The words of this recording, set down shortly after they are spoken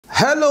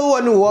Hello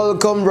and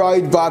welcome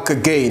right back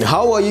again.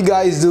 How are you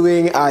guys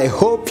doing? I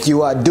hope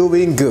you are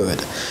doing good.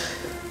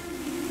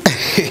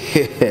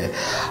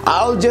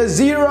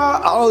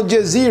 Aljazeera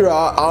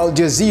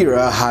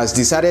has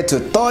decided to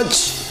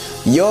touch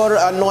your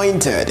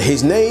anointed.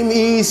 His name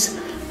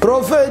is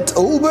Prophet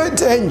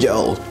Uebert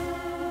Angel.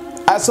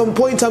 At some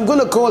point I'm going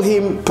to call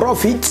him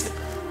Prophet.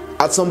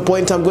 At some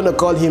point I'm going to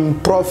call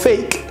him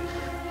Prophet.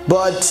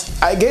 But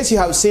I guess you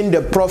have seen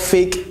the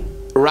Prophet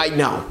right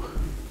now.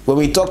 When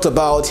we talked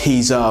about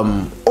his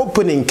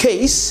opening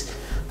case,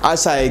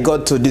 as I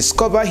got to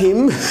discover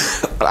him,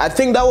 I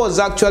think that was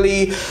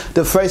actually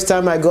the first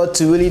time I got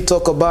to really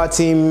talk about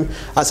him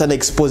as an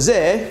expose,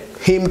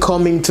 him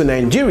coming to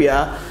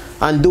Nigeria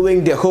and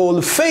doing the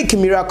whole fake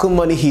miracle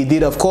money he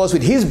did, of course,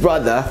 with his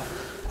brother,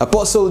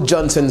 Apostle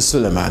Johnson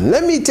Suleiman.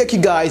 Let me take you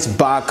guys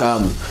back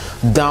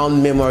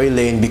down memory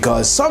lane,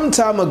 because some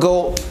time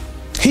ago,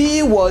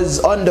 he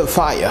was under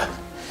fire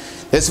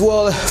as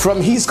well from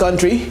his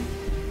country,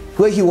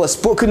 where he was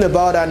spoken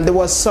about, and there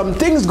was some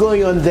things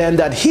going on then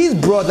that his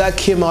brother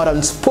came out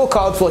and spoke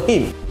out for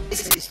him.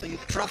 This is for you.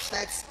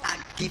 Prophets are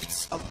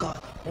gifts of God.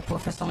 Les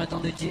prophètes sont les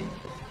dons de Dieu.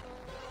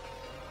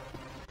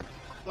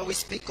 When we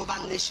speak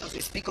about nations,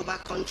 we speak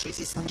about countries,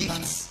 it's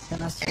gifts.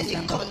 Any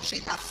country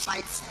that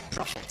fights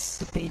prophets,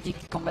 Tout pays qui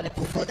combat les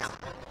go prophètes down.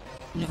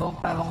 ne vont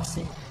pas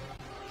avancer.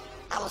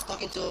 I was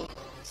talking to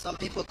some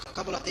people a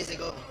couple of days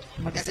ago.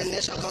 There's a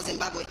nation called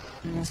Zimbabwe,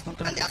 and there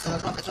are some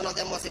prophets. One of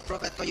them was a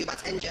prophet called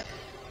Uebert Angel,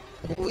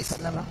 who is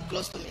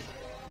close to me.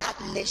 That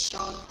nation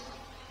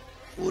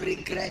will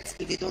regret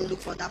if they don't look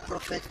for that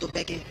prophet to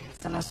beg him.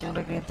 Cette nation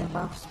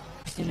regrettera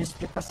s'il ne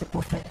suit pas ses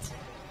prophètes.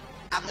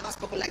 I've never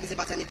spoken like this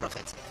about any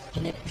prophet. Je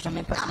n'ai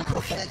jamais parlé That d'un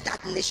prophète. prophet,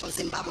 that nation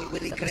Zimbabwe will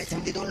regret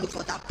if they don't look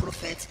for that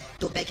prophet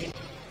to beg him.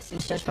 S'il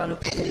ne cherche pas le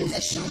prophète, Any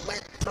nation where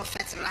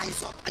prophets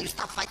rise up and you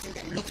start fighting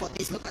them, look for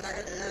this, look for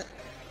that.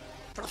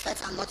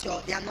 Prophets are not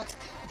they are not.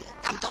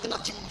 I'm talking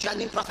of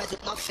genuine prophets,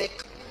 not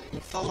fake.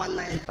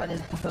 419, pas des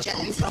prophètes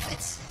genuine authentiques.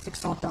 prophets. Ceux qui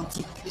sont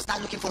authentiques. You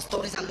start looking for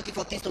stories and looking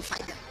for things to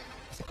fight them.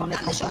 C'est qu'on les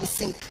That nation combat. will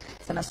sink.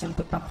 Cette nation ne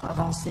peut pas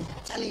avancer. I'm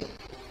telling you,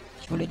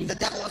 Je vous le dis. the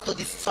devil wants to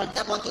destroy. The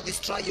devil wants to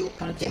destroy you.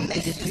 He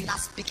makes you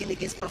start speaking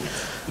against prophets.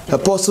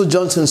 Apostle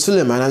Johnson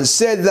Suleiman and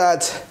said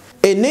that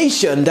a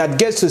nation that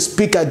gets to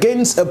speak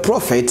against a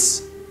prophet,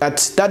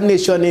 that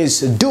nation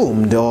is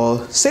doomed,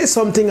 or say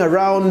something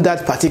around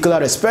that particular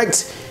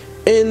respect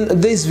in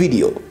this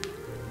video.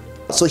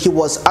 So he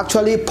was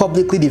actually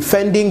publicly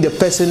defending the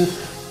person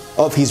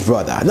of his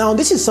brother. Now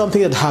this is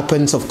something that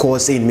happens, of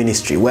course, in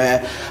ministry,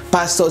 where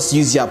pastors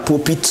use their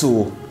pulpit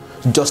to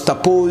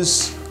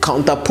juxtapose,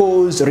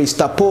 counterpose,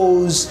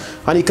 restapose,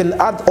 and you can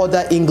add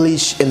other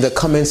English in the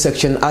comment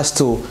section as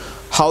to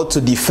how to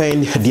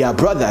defend their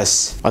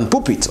brothers on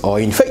pulpit or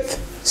in faith.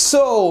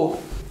 So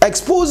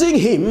exposing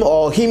him,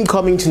 or him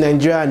coming to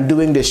Nigeria and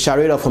doing the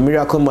charade of a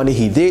miracle money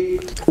he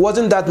did,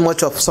 wasn't that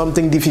much of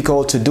something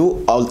difficult to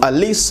do. Or at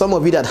least some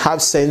of you that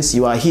have sense,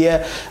 you are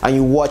here and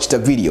you watch the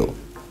video.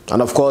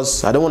 And of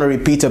course, I don't want to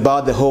repeat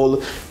about the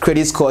whole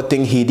credit score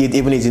thing he did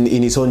even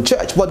in his own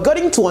church, but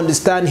getting to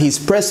understand his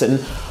person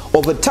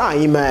over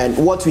time and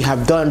what we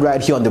have done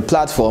right here on the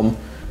platform,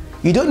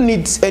 you don't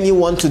need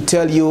anyone to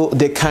tell you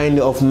the kind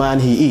of man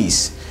he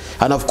is.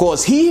 And of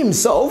course, he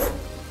himself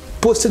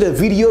posted a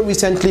video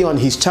recently on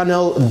his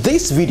channel.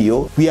 This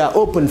video, "We Are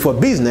Open for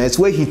Business,"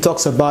 where he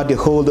talks about the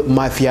whole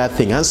mafia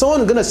thing. And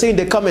someone gonna say in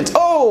the comments,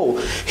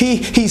 "Oh,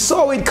 he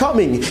saw it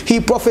coming, he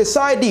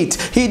prophesied it,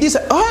 he did."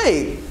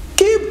 Hey,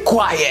 keep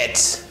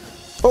quiet,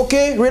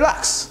 okay?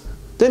 Relax.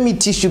 Let me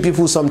teach you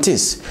people some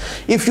things.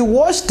 If you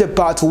watch the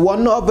part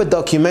 1 of the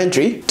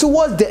documentary,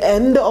 towards the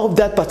end of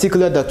that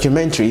particular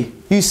documentary,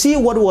 you see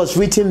what was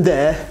written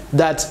there,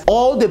 that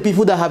all the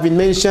people that have been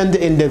mentioned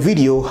in the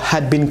video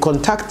had been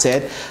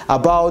contacted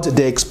about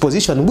the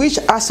exposition, which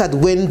as at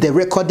when the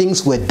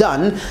recordings were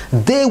done,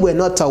 they were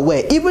not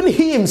aware. Even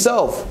he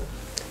himself,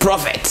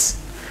 prophet,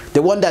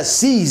 the one that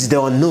sees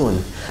the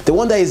unknown, the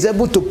one that is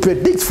able to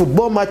predict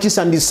football matches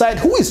and decide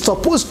who is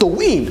supposed to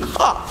win.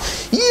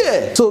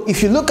 Yeah. So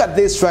if you look at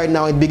this right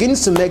now, it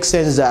begins to make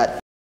sense that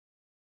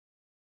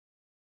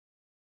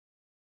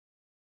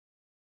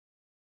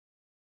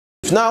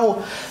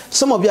now,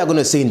 some of you are going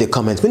to say in the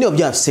comments, many of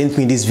you have sent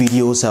me these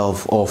videos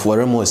of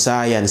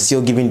𝐷𝙗𝙗 and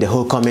still giving the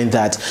whole comment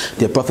that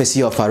the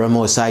prophecy of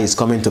𝐷𝙗𝙗 is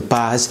coming to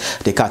pass,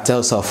 the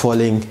cartels are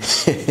falling.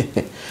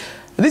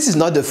 This is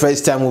not the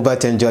first time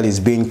Uebert Angel is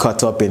being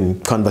caught up in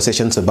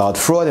conversations about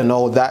fraud and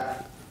all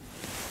that.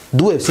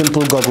 Do a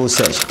simple Google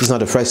search. It's not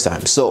the first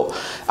time. So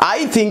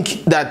I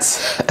think that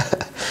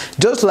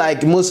just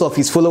like most of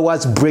his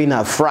followers' brain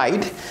are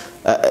fried,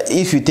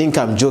 if you think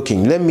I'm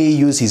joking, let me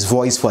use his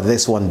voice for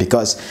this one,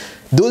 because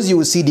those you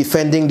will see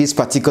defending this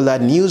particular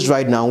news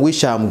right now,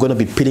 which I'm going to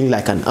be peeling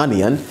like an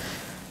onion,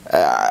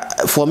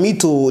 for me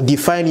to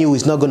define you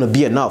is not going to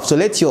be enough. So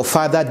let your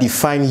father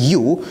define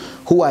you,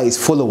 who are his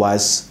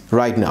followers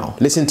right now.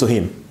 Listen to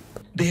him.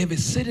 They have a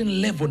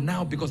certain level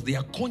now because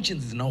their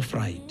conscience is now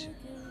fried.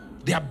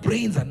 Their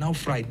brains are now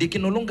fried. They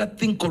can no longer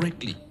think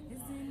correctly.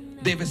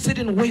 They have a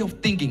certain way of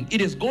thinking.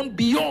 It has gone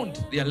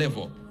beyond their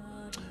level.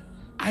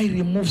 I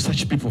remove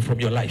such people from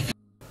your life.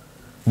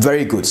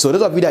 Very good. So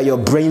those of you that your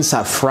brains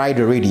are fried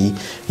already,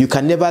 you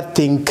can never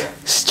think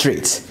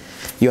straight.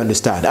 You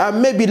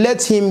understand? Maybe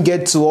let him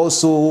get to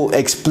also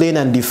explain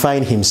and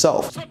define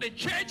himself. So the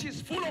church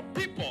is full of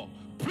people,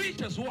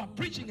 preachers who are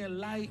preaching a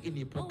lie in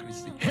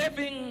hypocrisy.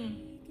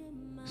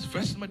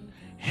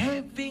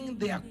 Having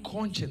their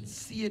conscience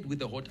seared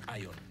with a hot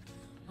iron.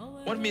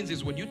 What it means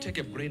is when you take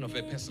a brain of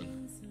a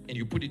person and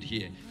you put it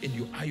here and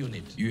you iron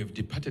it, you have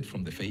departed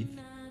from the faith.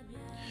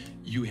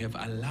 You have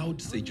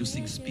allowed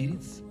seducing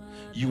spirits.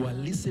 You are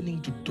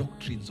listening to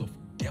doctrines of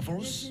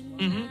devils.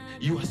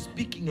 You are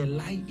speaking a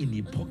lie in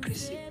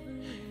hypocrisy.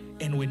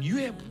 And when you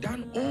have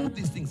done all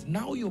these things,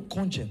 now your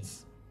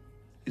conscience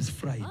is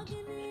fried.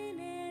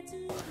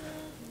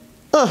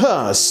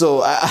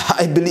 So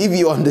I believe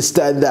you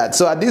understand that.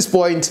 So at this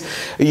point,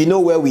 you know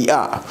where we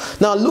are.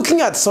 Now,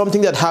 looking at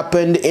something that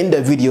happened in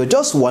the video,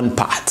 just one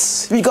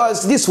part.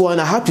 Because this one,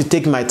 I have to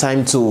take my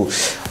time to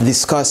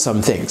discuss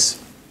some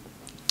things.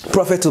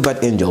 Prophet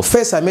Uebert Angel.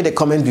 First, I made a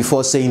comment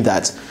before saying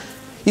that,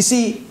 you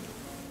see,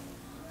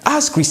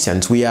 as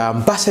Christians, we are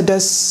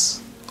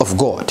ambassadors of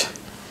God.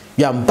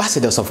 We are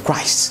ambassadors of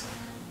Christ.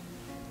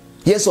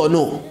 Yes or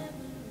no?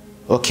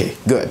 Okay,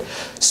 good.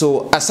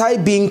 So,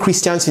 aside being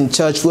Christians in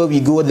church where we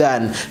go there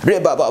and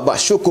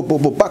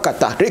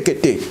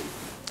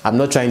I'm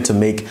not trying to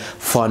make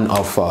fun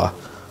of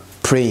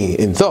praying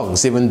in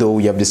tongues, even though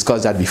we have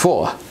discussed that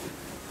before.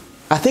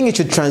 I think it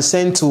should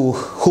transcend to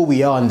who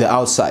we are on the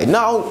outside.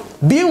 Now,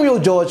 being real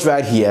George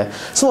right here,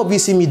 some of you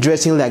see me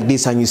dressing like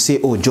this and you say,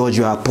 oh George,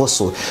 you are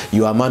apostle,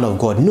 you are a man of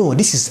God. No,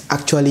 this is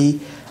actually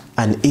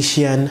an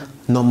Asian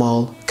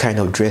normal kind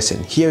of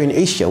dressing here in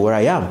Asia where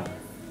I am.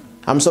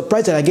 I'm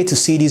surprised that I get to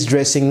see this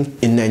dressing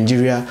in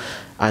Nigeria,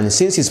 and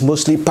since it's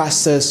mostly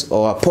pastors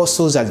or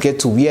apostles that get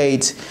to wear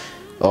it,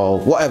 or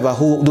whatever,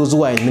 those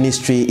who are in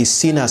ministry, is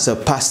seen as a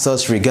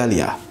pastor's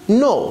regalia.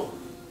 No.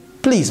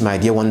 Please, my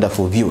dear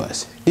wonderful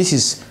viewers, this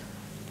is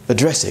a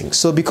dressing.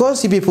 So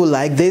because you people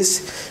like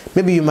this,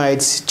 maybe you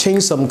might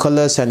change some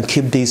colors and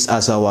keep this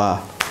as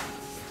our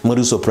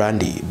modus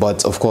operandi.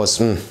 But of course,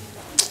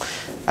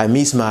 I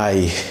miss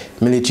my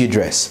military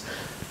dress.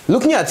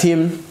 Looking at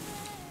him,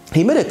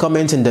 he made a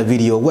comment in the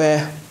video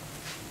where,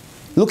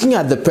 looking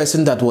at the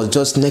person that was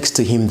just next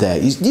to him there,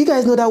 do you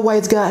guys know that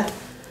white guy?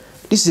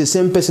 This is the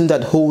same person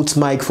that holds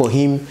mic for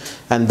him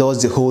and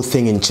does the whole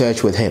thing in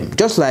church with him.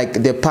 Just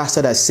like the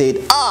pastor that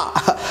said,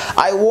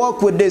 I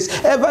walk with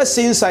this. Ever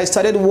since I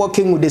started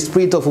working with the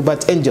spirit of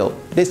Uebert Angel,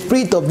 the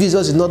spirit of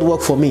Jesus did not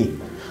work for me.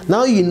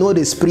 Now you know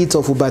the spirit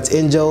of Uebert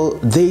Angel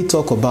they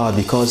talk about,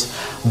 because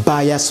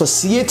by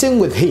associating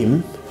with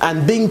him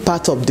and being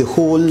part of the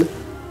whole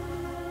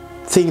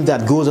thing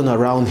that goes on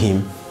around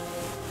him,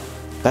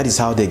 that is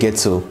how they get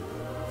to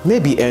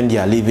maybe earn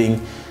their living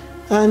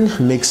and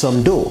make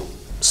some dough.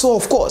 So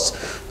of course,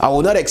 I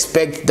will not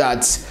expect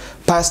that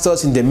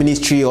pastors in the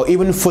ministry or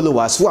even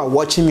followers who are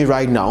watching me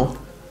right now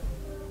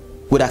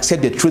would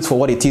accept the truth for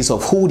what it is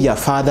of who their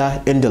father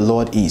in the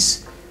Lord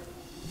is.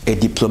 A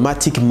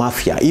diplomatic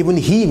mafia. Even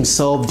he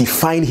himself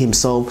defined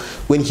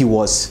himself when he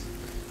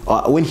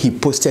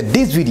posted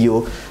this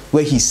video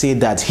where he said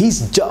that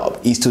his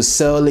job is to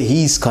sell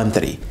his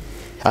country.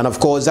 And of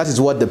course, that is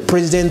what the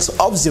president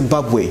of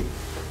Zimbabwe,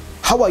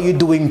 how are you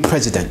doing,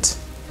 president?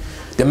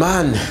 The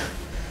man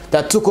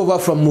that took over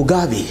from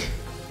Mugabe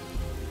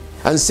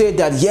and said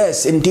that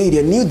yes, indeed,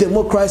 a new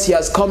democracy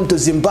has come to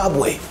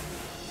Zimbabwe,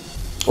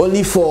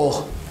 only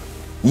for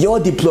your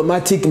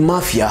diplomatic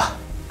mafia.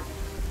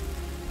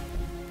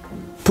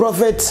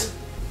 Prophet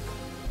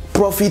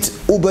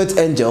Uebert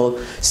Angel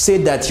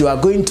said that you are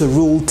going to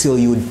rule till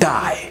you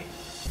die.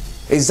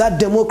 Is that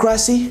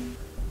democracy?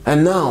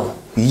 And now,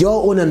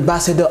 your own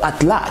ambassador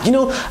at large. You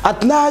know,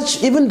 at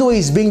large, even though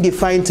he's being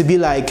defined to be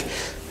like,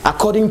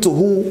 according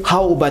to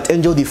how Uebert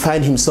Angel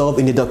defined himself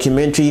in the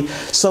documentary,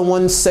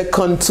 someone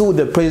second to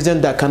the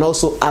president that can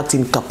also act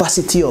in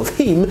capacity of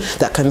him,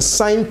 that can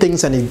sign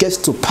things and it gets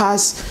to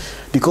pass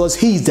because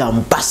he's the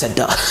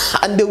ambassador.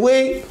 And the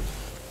way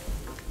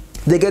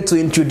they get to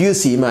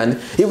introduce him, and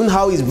even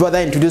how his brother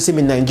introduced him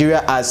in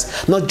Nigeria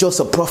as not just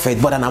a prophet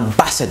but an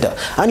ambassador,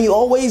 and he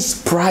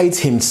always prides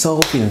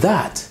himself in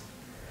that.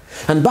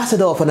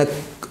 Ambassador of an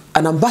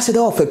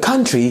ambassador of a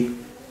country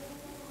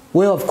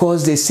where of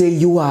course they say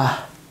you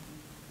are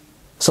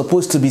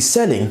supposed to be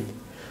selling,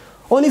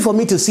 only for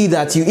me to see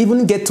that you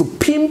even get to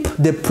pimp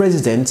the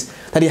president,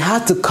 that he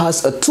had to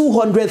cost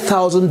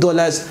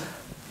 $200,000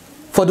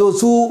 for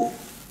those who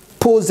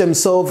pose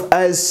themselves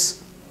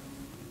as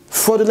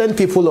fraudulent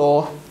people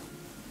or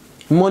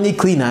money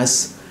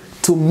cleaners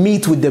to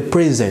meet with the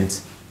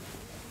president.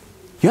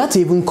 You had to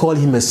even call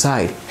him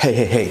aside.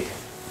 Hey,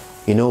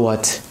 you know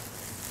what?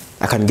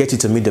 I can get you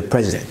to meet the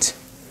president,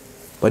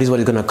 but this is what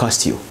it's going to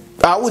cost you.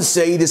 I would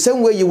say the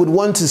same way you would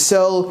want to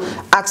sell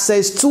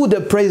access to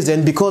the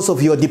president because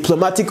of your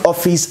diplomatic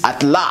office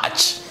at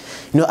large.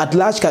 You know, at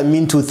large can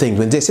mean two things.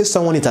 When they say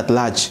someone is at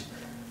large,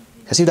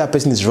 as if that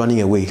person is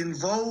running away.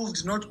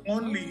 Involved not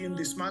only in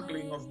the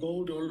smuggling of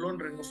gold or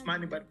laundering of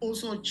money, but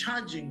also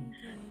charging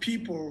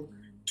people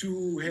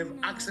to have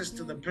access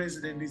to the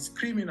president is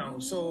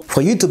criminal. So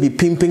for you to be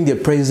pimping the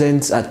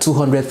president at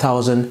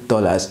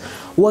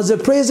 $200,000, was the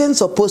president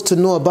supposed to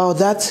know about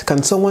that?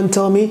 Can someone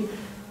tell me?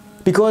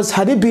 Because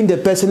had it been the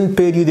person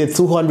paid you the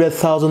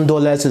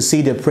 $200,000 to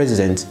see the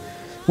president,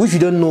 which you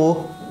don't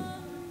know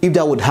if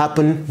that would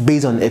happen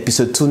based on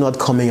episode 2 not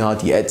coming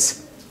out yet,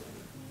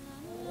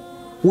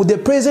 would the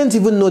president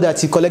even know that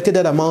he collected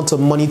that amount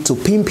of money to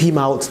pimp him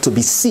out to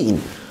be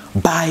seen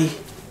by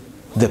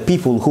the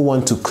people who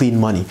want to clean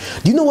money?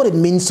 Do you know what it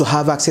means to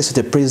have access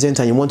to the president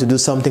and you want to do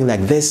something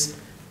like this?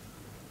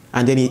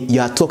 And then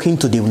you are talking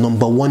to the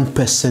 #1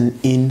 person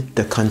in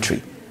the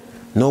country.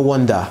 No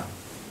wonder,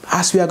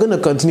 as we are going to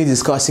continue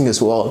discussing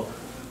as well,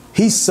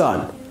 his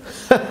son,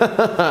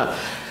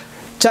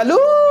 Chalu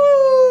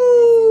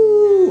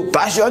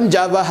Passion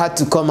Java, had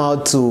to come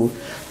out to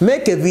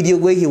make a video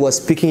where he was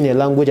speaking in a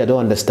language I don't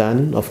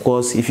understand. Of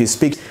course, if you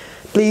speak,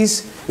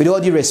 please, with all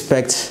due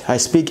respect, I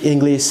speak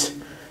English,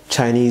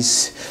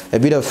 Chinese, a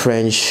bit of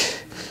French,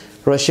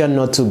 Russian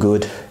not too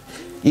good,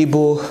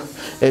 Igbo,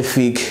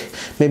 Efik,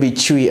 maybe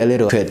Chui a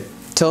little bit.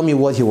 Tell me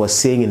what he was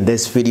saying in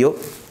this video.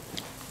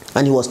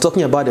 And he was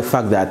talking about the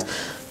fact that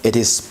it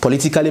is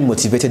politically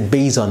motivated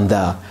based on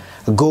the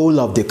goal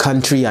of the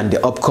country and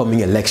the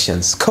upcoming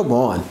elections. Come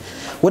on.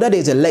 Whether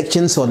there's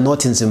elections or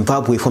not in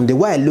Zimbabwe, from the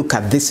way I look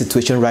at this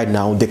situation right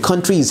now, the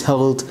country is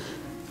held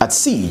at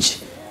siege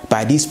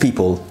by these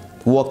people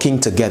working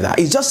together.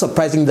 It's just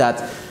surprising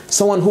that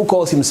someone who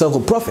calls himself a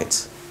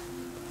prophet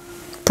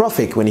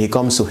when he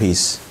comes to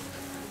his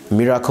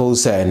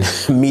miracles and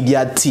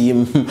media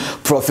team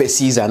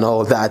prophecies and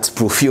all that,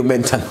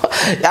 fulfillment and all.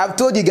 I've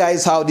told you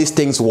guys how these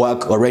things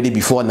work already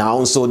before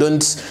now, so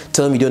don't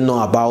tell me you don't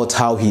know about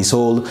how his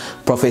whole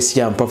prophecy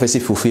and prophecy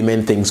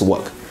fulfillment things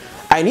work.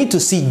 I need to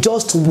see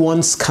just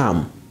one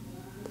scam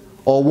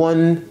or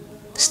one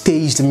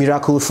staged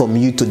miracle from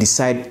you to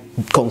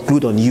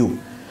conclude on you.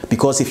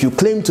 Because if you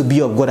claim to be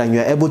of God and you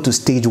are able to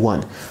stage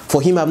one,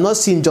 for him I've not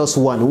seen just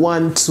one.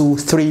 1, 2,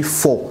 3,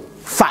 4,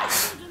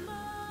 5.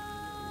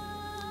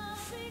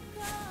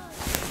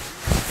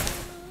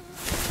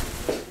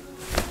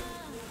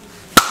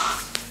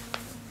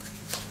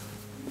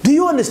 Do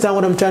you understand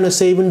what I'm trying to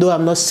say, even though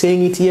I'm not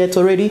saying it yet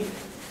already?